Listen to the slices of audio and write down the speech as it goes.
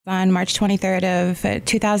On March 23rd of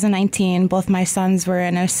 2019, both my sons were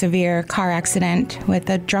in a severe car accident with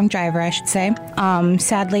a drunk driver, I should say.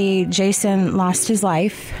 Sadly, Jason lost his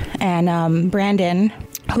life, and Brandon,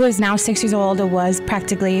 who is now 6 years old, was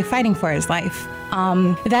practically fighting for his life.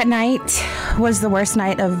 That night was the worst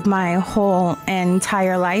night of my whole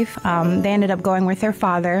entire life. They ended up going with their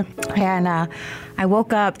father, and I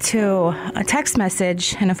woke up to a text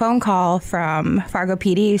message and a phone call from Fargo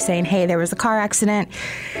PD saying, hey, there was a car accident.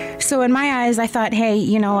 So in my eyes, I thought, hey,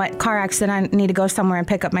 you know what, car accident, I need to go somewhere and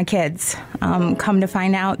pick up my kids. Come to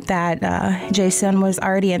find out that Jason was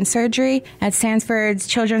already in surgery at Sanford's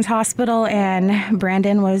Children's Hospital, and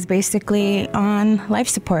Brandon was basically on life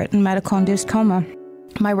support and medical-induced coma.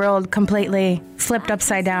 My world completely flipped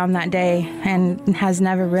upside down that day and has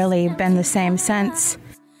never really been the same since.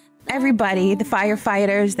 Everybody, the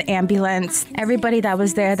firefighters, the ambulance, everybody that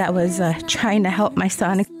was there that was trying to help my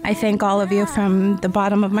son, I thank all of you from the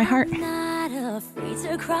bottom of my heart. I'm not afraid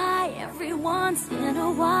to cry every once in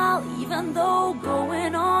a while, even though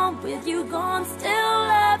going on with you gone still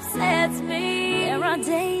upsets me. There are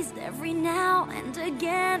days every now and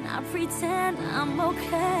again I pretend I'm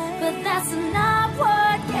okay, but that's not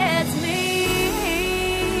what gets me.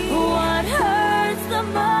 What hurts the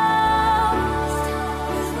most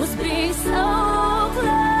was being so close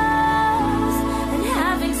and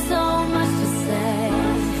having so much to say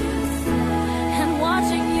and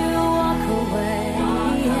watching you walk away,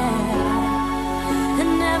 and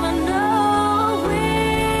never knowing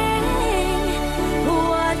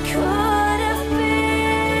what could have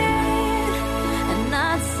been, and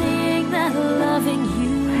not seeing that loving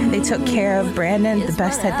you. They took care of Brandon the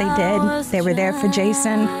best that they did. They were there for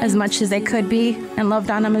Jason as much as they could be and loved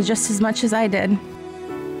on him just as much as I did.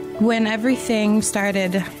 When everything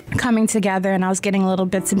started coming together and I was getting little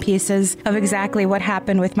bits and pieces of exactly what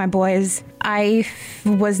happened with my boys, I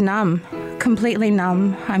was numb, completely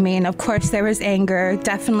numb. I mean, of course there was anger,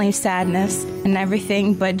 definitely sadness and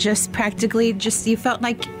everything, but just practically I felt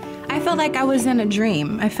like I was in a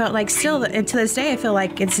dream. I felt like still, and to this day, I feel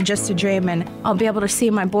like it's just a dream and I'll be able to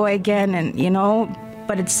see my boy again, and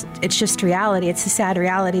but it's just reality. It's a sad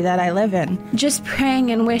reality that I live in. Just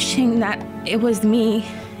praying and wishing that it was me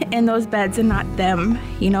in those beds and not them.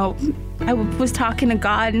 I was talking to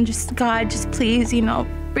God and God, just please,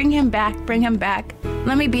 bring him back.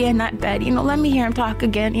 Let me be in that bed, let me hear him talk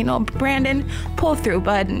again. Brandon, pull through,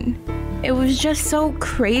 bud. And it was just so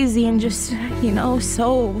crazy and just,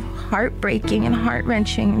 so heartbreaking and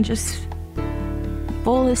heart-wrenching and just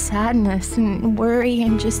full of sadness and worry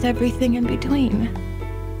and just everything in between.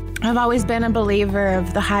 I've always been a believer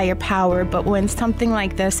of the higher power, but when something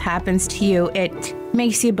like this happens to you, it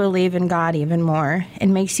makes you believe in God even more. It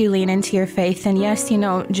makes you lean into your faith. And yes,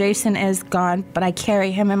 Jason is gone, but I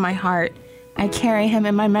carry him in my heart. I carry him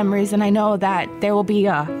in my memories, and I know that there will be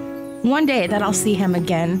one day that I'll see him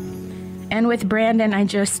again. And with Brandon,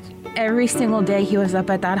 every single day he was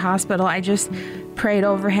up at that hospital, I just prayed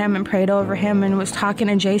over him and was talking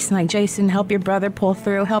to Jason, like, Jason, help your brother pull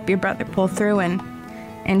through,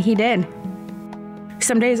 and he did.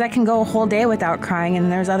 Some days I can go a whole day without crying,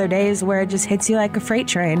 and there's other days where it just hits you like a freight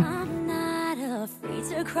train. I'm not afraid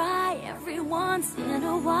to cry every once in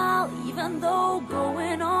a while, even though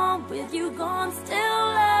going on with you gone still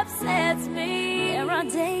upsets me. There are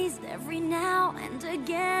days every now and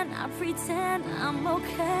again I pretend I'm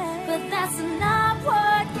okay, but that's not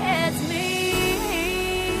what gets me.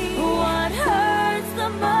 What hurts the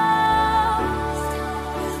most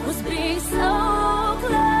was being so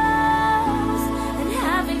close and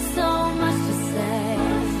having so much to say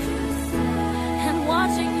and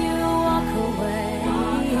watching you walk away,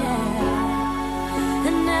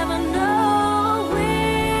 and never knowing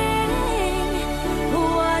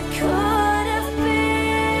what could have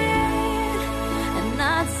been, and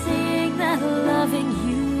not seeing that loving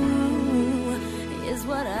you is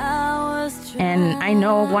what I was trying. And I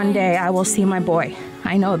know one day I will see my boy.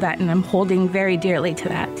 I know that, and I'm holding very dearly to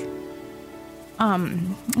that.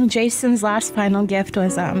 Jason's last final gift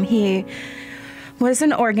was, he was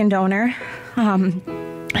an organ donor.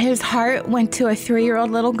 His heart went to a 3-year-old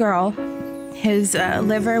little girl. His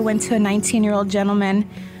liver went to a 19-year-old gentleman.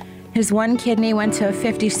 His one kidney went to a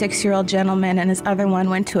 56-year-old gentleman, and his other one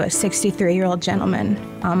went to a 63-year-old gentleman.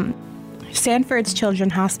 Sanford's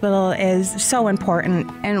Children's Hospital is so important,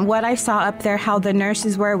 and what I saw up there, how the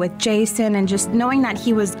nurses were with Jason, and just knowing that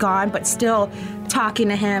he was gone, but still talking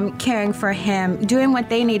to him, caring for him, doing what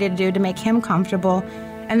they needed to do to make him comfortable.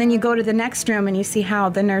 And then you go to the next room and you see how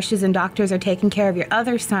the nurses and doctors are taking care of your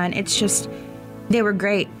other son. It's just, they were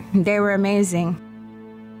great. They were amazing.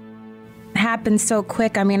 happened so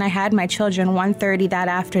quick. I mean, I had my children 1:30 that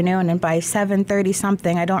afternoon, and by 7:30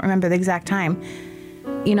 something, I don't remember the exact time,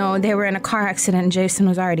 you know, they were in a car accident and Jason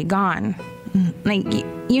was already gone. Like,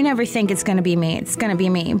 you never think it's going to be me. It's going to be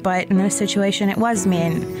me. But in this situation, it was me.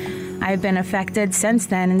 And I've been affected since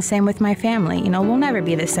then, and same with my family. You know, we'll never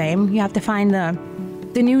be the same. You have to find the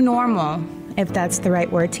new normal, if that's the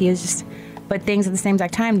right word to use. But things at the same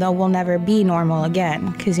exact time, though, will never be normal again,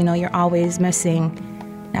 because, you know, you're always missing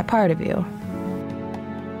that part of you.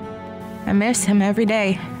 I miss him every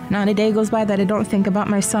day. Not a day goes by that I don't think about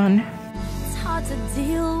my son. It's hard to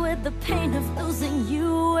deal with the pain of losing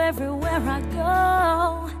you everywhere I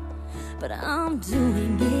go, but I'm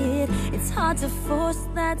doing it. It's hard to force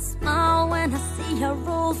that smile when I see our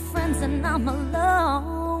old friends and I'm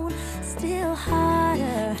alone. Still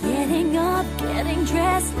harder getting up, getting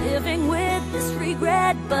dressed, living with this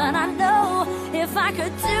regret. But I know if I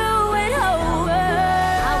could do it over,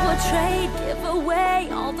 I would trade, give away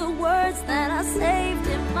all the words that I saved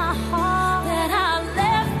in my heart, that I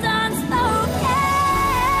left unspoken.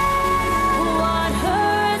 What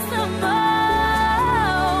hurts the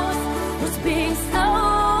most was being so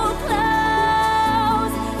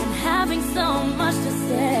close and having so much to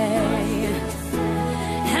say.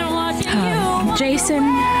 Jason,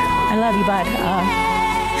 I love you, bud.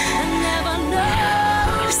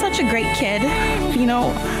 Such a great kid, you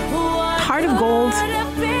know, heart of gold,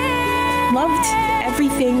 loved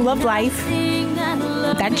everything, loved life.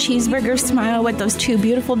 That cheeseburger smile with those two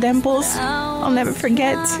beautiful dimples, I'll never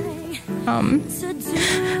forget.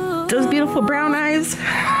 Those beautiful brown eyes,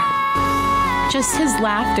 just his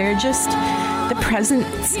laughter, just the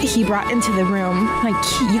presence he brought into the room. Like,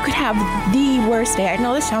 you could have the worst day. I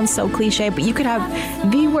know this sounds so cliche, but you could have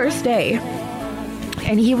the worst day,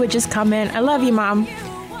 and he would just come in, I love you, Mom,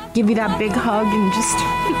 give you that big hug, and just...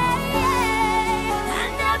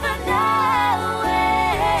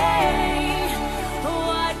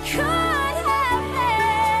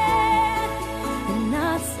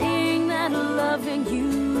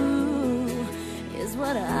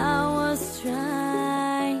 What I was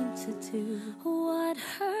trying to do. What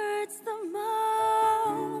hurts the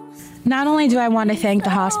most? Not only do I want to thank the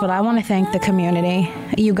hospital, I want to thank the community.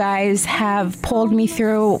 You guys have pulled me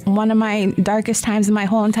through one of my darkest times in my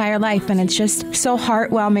whole entire life, and it's just so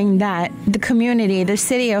heartwarming that the community, the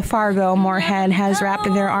city of Fargo, Moorhead, has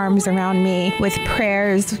wrapped their arms around me with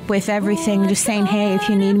prayers, with everything, just saying, hey, if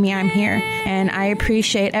you need me, I'm here. And I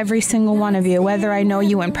appreciate every single one of you, whether I know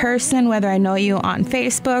you in person, whether I know you on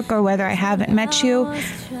Facebook, or whether I haven't met you.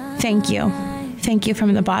 Thank you. Thank you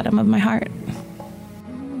from the bottom of my heart.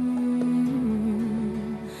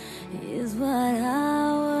 Is what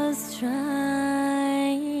I was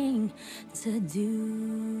trying to do.